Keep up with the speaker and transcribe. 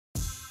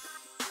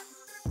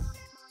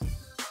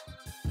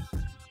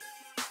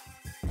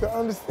to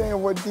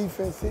understand what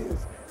defense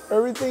is.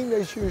 Everything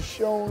that you're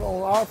shown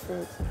on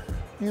offense,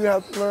 you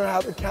have to learn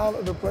how to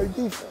counter to play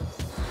defense.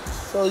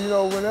 So,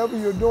 whenever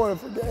you're doing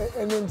it,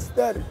 and then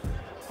study.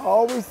 I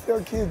always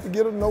tell kids to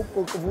get a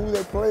notebook of who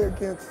they play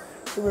against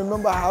to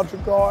remember how to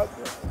guard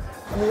them.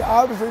 I mean,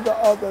 obviously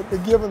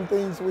the given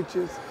things, which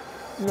is,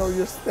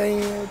 your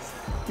stance,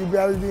 you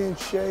better be in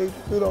shape,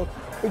 but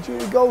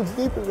it goes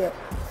deeper than that.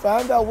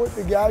 Find out what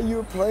the guy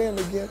you're playing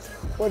against,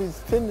 what his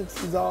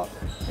tendencies are,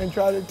 and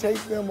try to take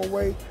them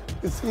away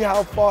to see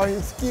how far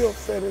his skill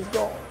set is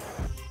going.